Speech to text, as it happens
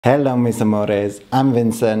Hello mis amores, I'm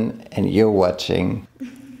Vincent and you're watching.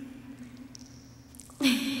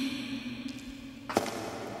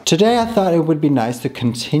 Today I thought it would be nice to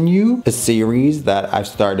continue a series that I've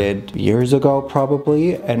started years ago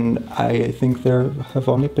probably, and I think there have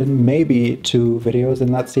only been maybe 2 videos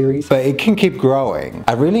in that series, but it can keep growing.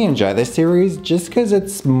 I really enjoy this series just because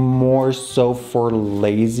it's more so for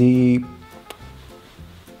lazy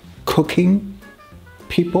cooking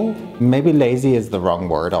people. Maybe lazy is the wrong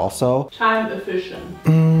word also. Time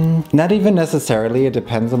efficient. Not even necessarily, it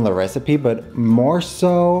depends on the recipe, but more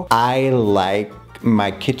so I like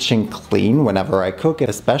my kitchen clean whenever I cook,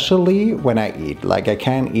 especially when I eat. Like, I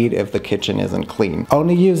can't eat if the kitchen isn't clean.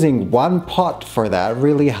 Only using one pot for that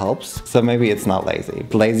really helps. So maybe it's not lazy.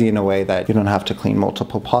 It's lazy in a way that you don't have to clean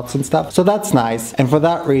multiple pots and stuff. So that's nice. And for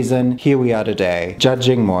that reason, here we are today,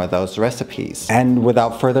 judging more of those recipes. And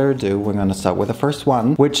without further ado, we're gonna start with the first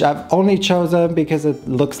one, which I've only chosen because it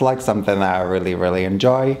looks like something that I really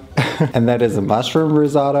enjoy. And that is a mushroom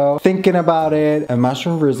risotto. Thinking about it, a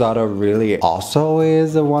mushroom risotto really also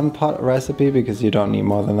is a 1-pot recipe because you don't need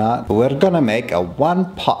more than that. We're gonna make a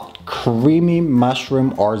 1-pot creamy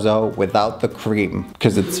mushroom orzo without the cream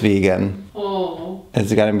because it's vegan. Oh.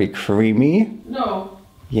 Is it gonna be creamy? No.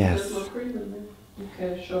 Yes. There's no cream in there.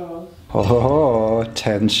 Okay, show us. Oh,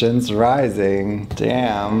 tension's rising.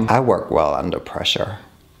 Damn. I work well under pressure.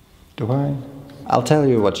 Do I? I'll tell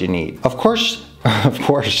you what you need. Of course,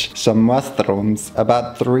 some mushrooms.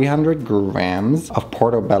 About 300 grams of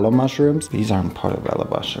portobello mushrooms. These aren't portobello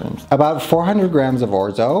mushrooms. About 400 grams of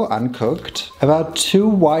orzo, uncooked. About 2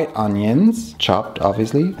 white onions, chopped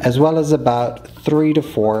obviously. As well as about 3 to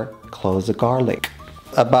 4 cloves of garlic.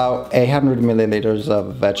 About 800 milliliters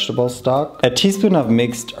of vegetable stock. A teaspoon of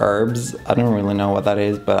mixed herbs. I don't really know what that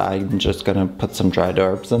is, but I'm just gonna put some dried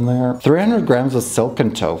herbs in there. 300 grams of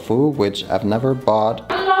silken tofu, which I've never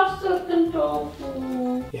bought. I love silken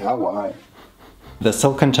tofu. Yeah, why? The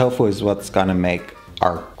silken tofu is what's gonna make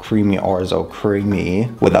our creamy orzo creamy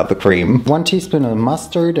without the cream. 1 teaspoon of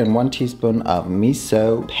mustard and 1 teaspoon of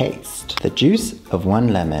miso paste. The juice of 1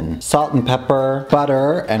 lemon. Salt and pepper,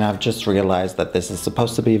 butter, and I've just realized that this is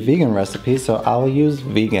supposed to be a vegan recipe, so I'll use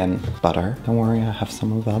vegan butter. Don't worry, I have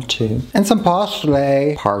some of that too. And some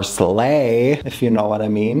parsley. Parsley, if you know what I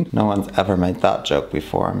mean. No one's ever made that joke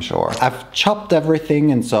before, I'm sure. I've chopped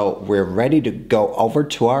everything, and so we're ready to go over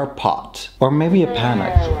to our pot. Or maybe a pan,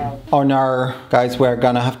 actually. Oh no, guys, we're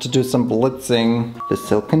gonna have to do some blitzing. The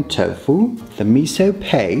silken tofu, the miso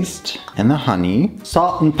paste, and the honey,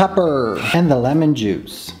 salt and pepper, and the lemon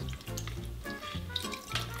juice.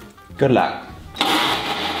 Good luck.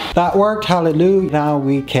 That worked, hallelujah. Now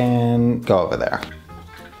we can go over there.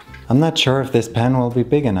 I'm not sure if this pan will be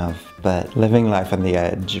big enough, but living life on the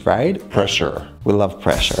edge, right? Pressure. We love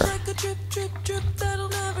pressure.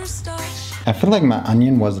 I feel like my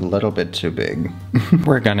onion was a little bit too big.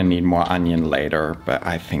 We're gonna need more onion later, but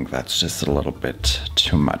I think that's just a little bit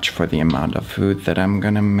too much for the amount of food that I'm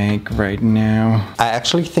gonna make right now. I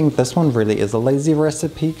actually think this one really is a lazy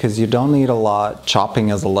recipe because you don't need a lot. Chopping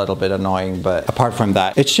is a little bit annoying, but apart from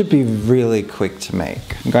that, it should be really quick to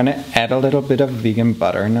make. I'm gonna add a little bit of vegan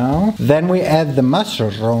butter now. Then we add the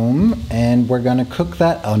mushroom and we're gonna cook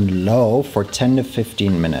that on low for 10 to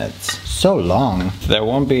 15 minutes. So long. There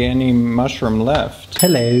won't be any mushroom left.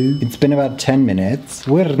 Hello. It's been about 10 minutes.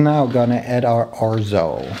 We're now gonna add our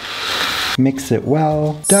orzo. Mix it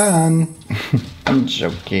well. Done. I'm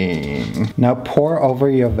joking. Now pour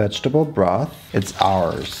over your vegetable broth. It's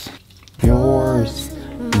ours. Yours.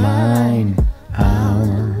 Mine.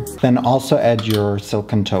 Ours. Then also add your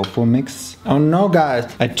silken tofu mix. Oh no,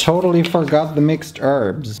 guys, I totally forgot the mixed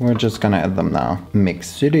herbs. We're just gonna add them now.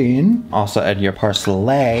 Mix it in. Also add your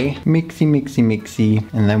parsley. Mixy.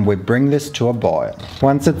 And then we bring this to a boil.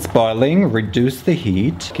 Once it's boiling, reduce the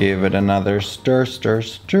heat. Give it another stir.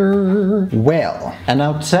 Well, and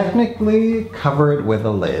now technically cover it with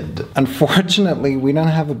a lid. Unfortunately, we don't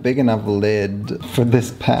have a big enough lid for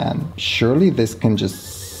this pan. Surely this can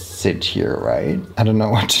just sit here, right? I don't know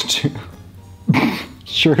what to do.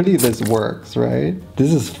 Surely this works, right?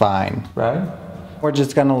 This is fine, right? We're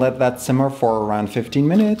just gonna let that simmer for around 15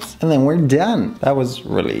 minutes and then we're done. That was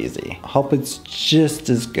really easy. Hope it's just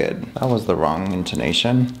as good. That was the wrong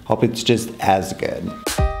intonation. Hope it's just as good.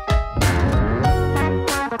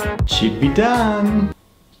 Should be done.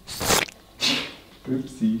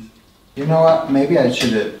 Oopsies. You know what? Maybe I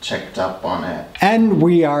should have checked up on it. And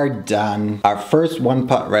we are done. Our first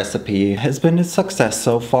 1-pot recipe has been a success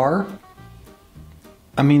so far.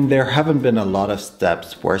 I mean, there haven't been a lot of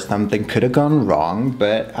steps where something could have gone wrong,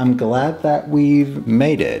 but I'm glad that we've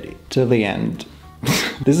made it to the end.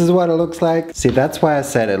 This is what it looks like. See, that's why I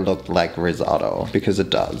said it looked like risotto, because it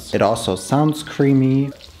does. It also sounds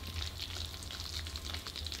creamy.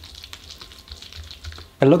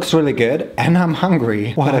 It looks really good, and I'm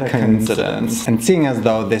hungry. What a coincidence. And seeing as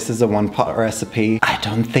though this is a one-pot recipe, I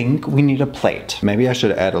don't think we need a plate. Maybe I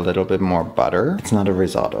should add a little bit more butter. It's not a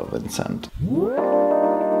risotto, Vincent.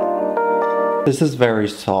 This is very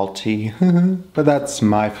salty, but that's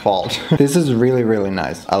my fault. This is really, really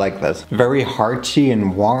nice. I like this. Very hearty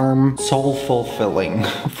and warm, soul-fulfilling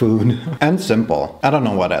food. And simple. I don't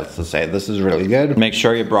know what else to say. This is really good. Make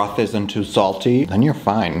sure your broth isn't too salty, then you're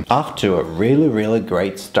fine. Off to a really, really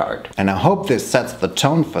great start. And I hope this sets the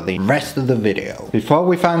tone for the rest of the video. Before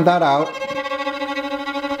we find that out,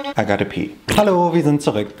 I gotta pee. Hallo, wir sind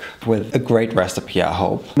zurück with a great recipe, I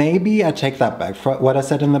hope. Maybe I take that back for what I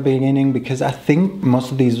said in the beginning, because I think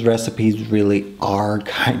most of these recipes really are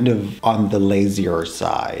kind of on the lazier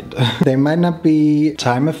side. They might not be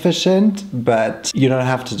time efficient, but you don't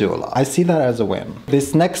have to do a lot. I see that as a win.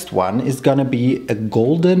 This next one is gonna be a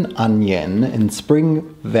golden onion in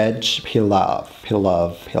spring veg pilaf.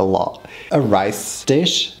 A rice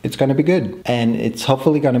dish. It's gonna be good. And it's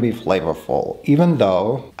hopefully gonna be flavorful, even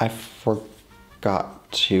though I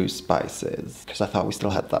forgot 2 spices because I thought we still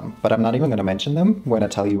had them. But I'm not even gonna mention them when I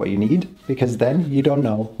tell you what you need, because then you don't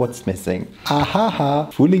know what's missing.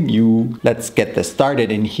 Ahaha, fooling you. Let's get this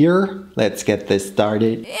started in here. Let's get this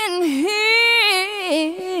started in here.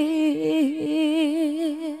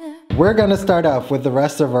 We're gonna start off with the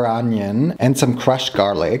rest of our onion and some crushed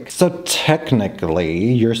garlic. So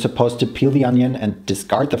technically, you're supposed to peel the onion and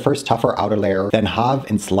discard the first tougher outer layer, then halve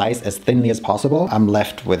and slice as thinly as possible. I'm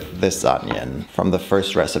left with this onion from the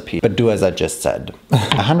first recipe, but do as I just said.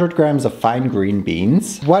 100 grams of fine green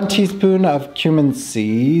beans, 1 teaspoon of cumin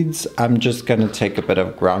seeds. I'm just gonna take a bit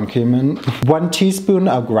of ground cumin. 1 teaspoon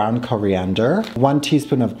of ground coriander, 1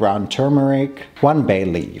 teaspoon of ground turmeric, 1 bay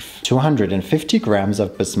leaf, 250 grams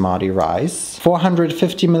of basmati rice,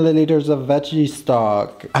 450 milliliters of veggie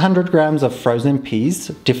stock, 100 grams of frozen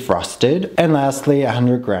peas, defrosted, and lastly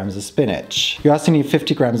 100 grams of spinach. You also need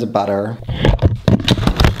 50 grams of butter.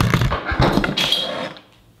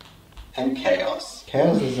 And chaos.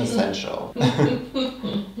 Chaos is essential.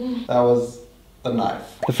 That was the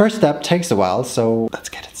knife. The first step takes a while, so let's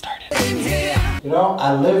get it started. You know,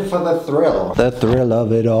 I live for the thrill. The thrill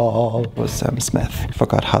of it all was Sam Smith.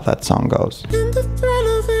 Forgot how that song goes. And the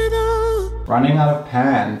thrill of it all. Running out of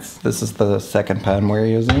pans. This is the second pan we're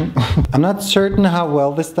using. I'm not certain how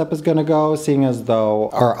well this step is gonna go, seeing as though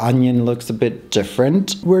our onion looks a bit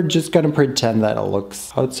different. We're just gonna pretend that it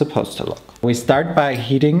looks how it's supposed to look. We start by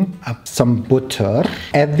heating up some butter,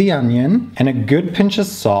 add the onion, and a good pinch of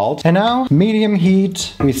salt. And now, medium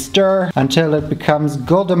heat, we stir until it becomes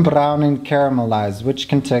golden brown and caramelized, which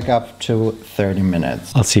can take up to 30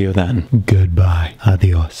 minutes. I'll see you then. Goodbye.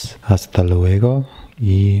 Adios. Hasta luego.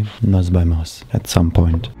 Y nos vemos at some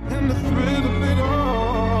point.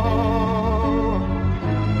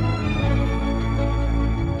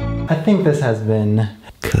 I think this has been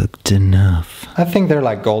cooked enough. I think they're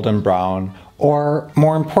like golden brown, or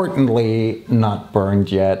more importantly, not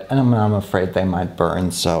burned yet. And I'm afraid they might burn,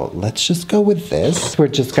 so let's just go with this. We're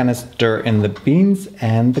just gonna stir in the beans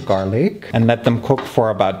and the garlic and let them cook for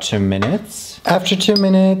about 2 minutes. After 2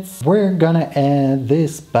 minutes, we're gonna add the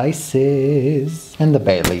spices and the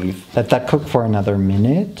bay leaf. Let that cook for another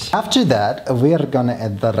minute. After that, we're gonna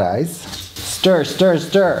add the rice. Stir, stir,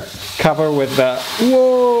 stir. Cover with the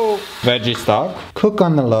veggie stock. Cook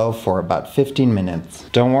on the low for about 15 minutes.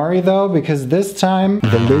 Don't worry though, because this time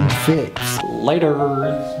the lid fits. Later.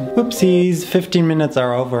 Oopsies, 15 minutes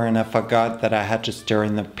are over and I forgot that I had to stir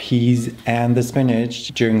in the peas and the spinach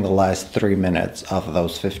during the last 3 minutes of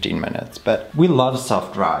those 15 minutes. But we love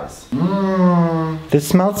soft rice. This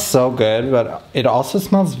smells so good, but it also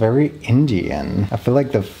smells very Indian. I feel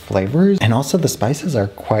like the flavors and also the spices are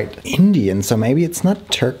quite Indian, so maybe it's not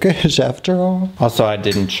Turkish after all. Also, I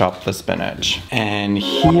didn't chop the spinach. And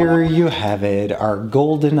here you have it, our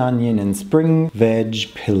golden onion and spring veg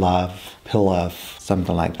pilaf,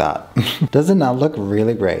 something like that. Doesn't that look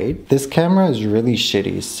really great? This camera is really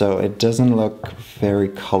shitty, so it doesn't look very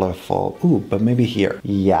colorful. Ooh, but maybe here.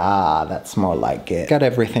 Yeah, that's more like it. Got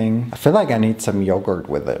everything. I feel like I need some yogurt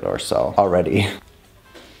with it or so already.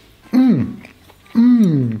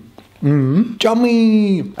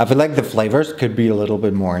 Yummy! I feel like the flavors could be a little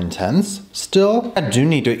bit more intense. Still, I do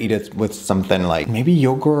need to eat it with something like maybe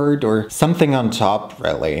yogurt or something on top,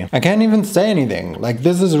 really. I can't even say anything. Like,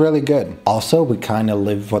 this is really good. Also, we kind of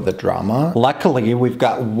live for the drama. Luckily, we've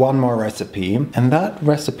got one more recipe, and that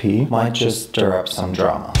recipe might just stir up some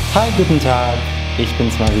drama. Hi, guten Tag. Ich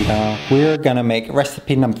bin's mal wieder. We're gonna make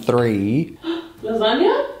recipe number 3.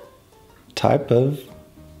 Lasagna? Type of.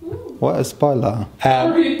 What a spoiler.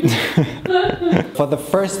 For the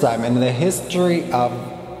first time in the history of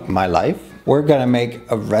my life, we're gonna make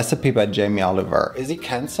a recipe by Jamie Oliver. Is he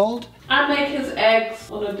cancelled? I make his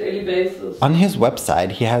eggs on a daily basis. On his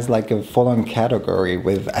website, he has like a full-on category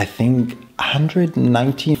with, I think,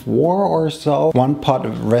 194 or so one pot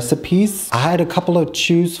of recipes. I had a couple to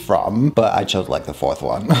choose from, but I chose like the 4th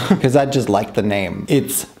one because I just like the name.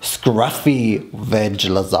 It's scruffy veg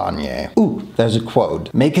lasagna. Ooh, there's a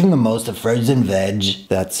quote. Making the most of frozen veg.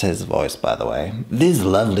 That's his voice, by the way. This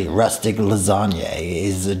lovely rustic lasagna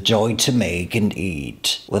is a joy to make and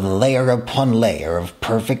eat, with layer upon layer of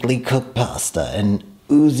perfectly cooked pasta and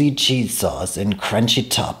oozy cheese sauce and crunchy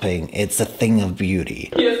topping. It's a thing of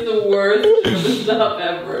beauty. He has the worst stuff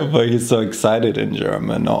ever. But he's so excited in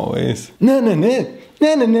German always. Na na na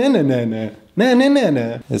na na na na na na na na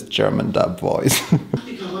na. His German dub voice.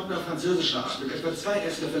 Die Karotten auf französischer Art mit etwa 2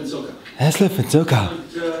 Esslöffeln Zucker. Esslöffel Zucker.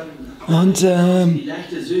 Und Die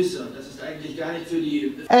leichte Süße, und das ist eigentlich gar nicht für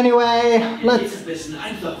die anyway, let's Bissen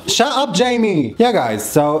einfach. shut up, Jamie. Yeah, guys.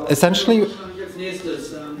 So essentially. Als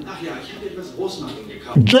nächstes, ach ja, ich habe etwas Rosmarin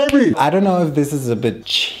gekauft. Jamie! I don't know if this is a bit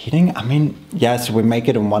cheating. I mean, yes, we make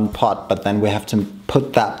it in one pot, but then we have to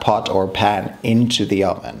put that pot or pan into the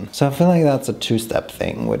oven. So I feel like that's a 2-step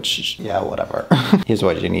thing, which, yeah, whatever. Here's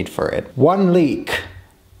what you need for it. 1 leak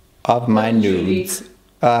of my nudes.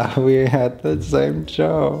 We had the same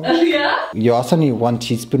joke. Yeah? You also need 1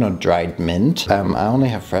 teaspoon of dried mint. I only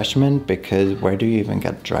have fresh mint because where do you even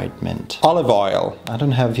get dried mint? Olive oil. I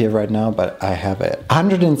don't have here right now, but I have it.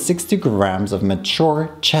 160 grams of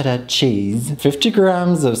mature cheddar cheese. 50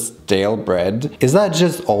 grams of stale bread. Is that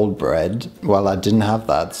just old bread? Well, I didn't have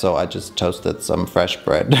that, so I just toasted some fresh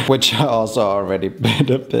bread, which I also already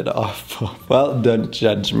bit a bit off of. Well, don't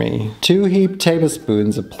judge me. 2 heaped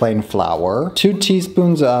tablespoons of plain flour. 2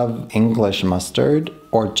 teaspoons of English mustard,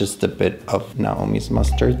 or just a bit of Naomi's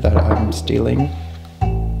mustard that I'm stealing.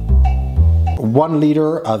 1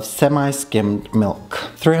 liter of semi-skimmed milk,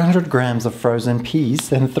 300 grams of frozen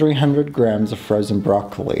peas, and 300 grams of frozen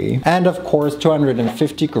broccoli, and of course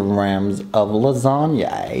 250 grams of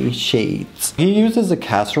lasagna sheets. He uses a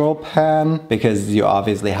casserole pan because you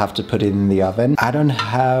obviously have to put it in the oven. I don't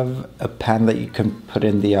have a pan that you can put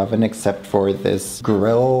in the oven except for this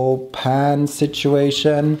grill pan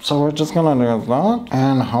situation. So we're just gonna do that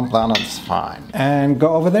and hope that it's fine. And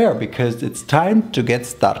go over there because it's time to get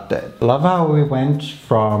started. Love how we went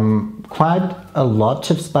from quite a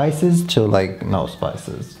lot of spices to like no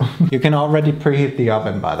spices. You can already preheat the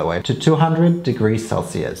oven, by the way, to 200 degrees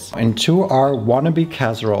Celsius. Into our wannabe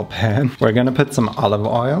casserole pan, we're gonna put some olive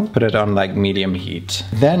oil, put it on like medium heat.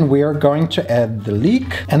 Then we are going to add the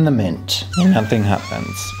leek and the mint. Nothing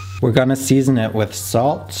happens. We're gonna season it with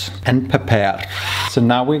salt and pepper. So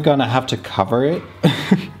now we're gonna have to cover it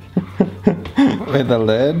with a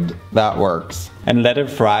lid. That works. And let it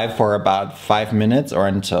fry for about 5 minutes or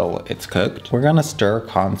until it's cooked. We're gonna stir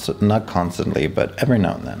not constantly, but every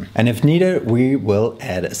now and then. And if needed, we will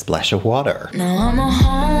add a splash of water. Now I'm a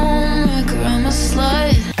homewrecker, I'm a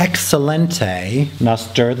slut. Excellente. Now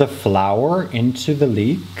stir the flour into the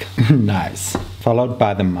leek. Nice. Followed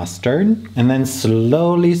by the mustard. And then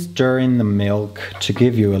slowly stir in the milk to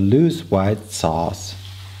give you a loose white sauce.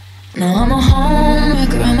 Now I'm a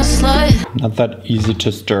homewrecker, I'm a slut. Not that easy to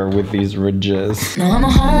stir with these ridges. Now I'm a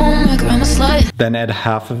homewrecker, I'm a slut. Then add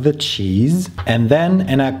half of the cheese. And then,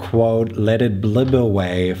 and I quote, let it blib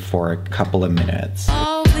away for a couple of minutes.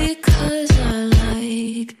 All because I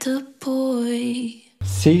like the boy.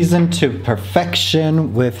 Season to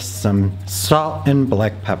perfection with some salt and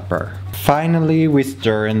black pepper. Finally, we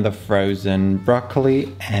stir in the frozen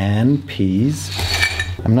broccoli and peas.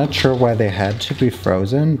 I'm not sure why they had to be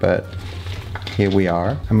frozen, but here we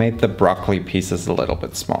are. I made the broccoli pieces a little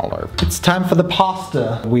bit smaller. It's time for the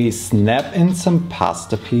pasta. We snap in some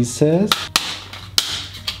pasta pieces.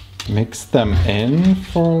 Mix them in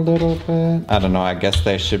for a little bit. I don't know, I guess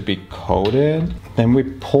they should be coated. Then we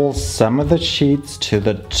pull some of the sheets to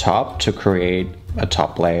the top to create a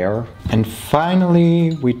top layer. And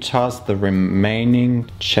finally, we toss the remaining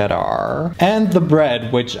cheddar and the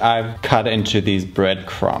bread, which I've cut into these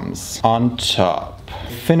breadcrumbs, on top.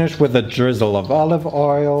 Finish with a drizzle of olive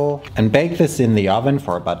oil and bake this in the oven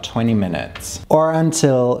for about 20 minutes or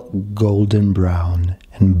until golden brown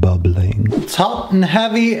and bubbling. It's hot and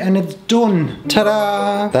heavy and it's done.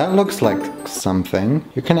 Ta-da! That looks like something.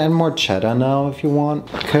 You can add more cheddar now if you want.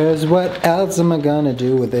 Cause what else am I gonna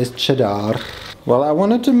do with this cheddar? Well, I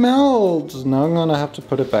want it to melt. Now I'm gonna have to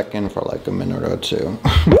put it back in for like a minute or two.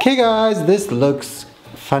 Okay guys, this looks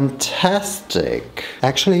fantastic.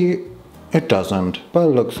 Actually, it doesn't, but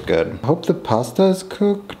it looks good. I hope the pasta is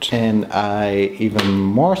cooked, and I, even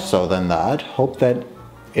more so than that, hope that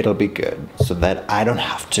it'll be good so that I don't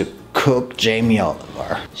have to cook Jamie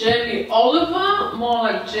Oliver. Jamie Oliver? More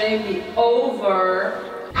like Jamie over.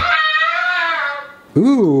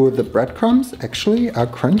 Ooh, the breadcrumbs actually are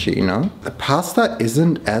crunchy, you know? The pasta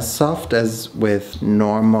isn't as soft as with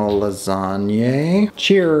normal lasagna.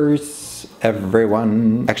 Cheers,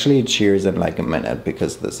 everyone. Actually, cheers in like a minute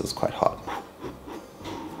because this is quite hot.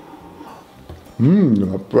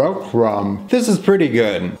 Breadcrumb. This is pretty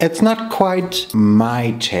good. It's not quite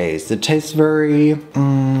my taste. It tastes very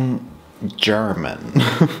German.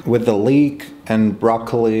 With the leek and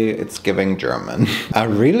broccoli, it's giving German. I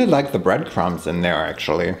really like the breadcrumbs in there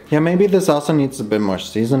actually. Yeah, maybe this also needs a bit more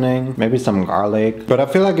seasoning, maybe some garlic. But I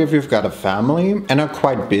feel like if you've got a family and are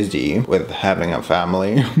quite busy with having a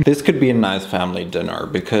family, this could be a nice family dinner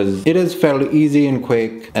because it is fairly easy and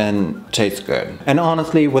quick and tastes good. And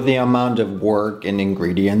honestly, with the amount of work and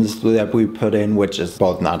ingredients that we put in, which is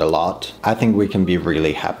both not a lot, I think we can be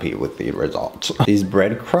really happy with the result. These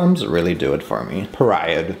breadcrumbs really do it for me.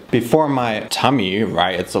 Period. Before my tummy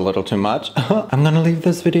riots a little too much, I'm gonna leave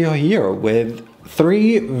this video here with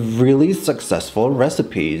 3 really successful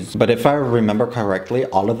recipes. But if I remember correctly,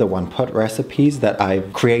 all of the one-pot recipes that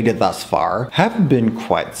I've created thus far have been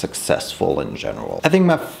quite successful in general. I think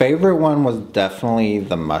my favorite one was definitely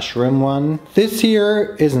the mushroom one. This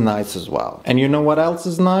here is nice as well. And you know what else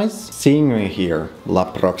is nice? Seeing me here.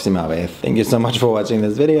 La próxima vez. Thank you so much for watching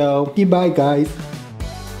this video. Bye guys.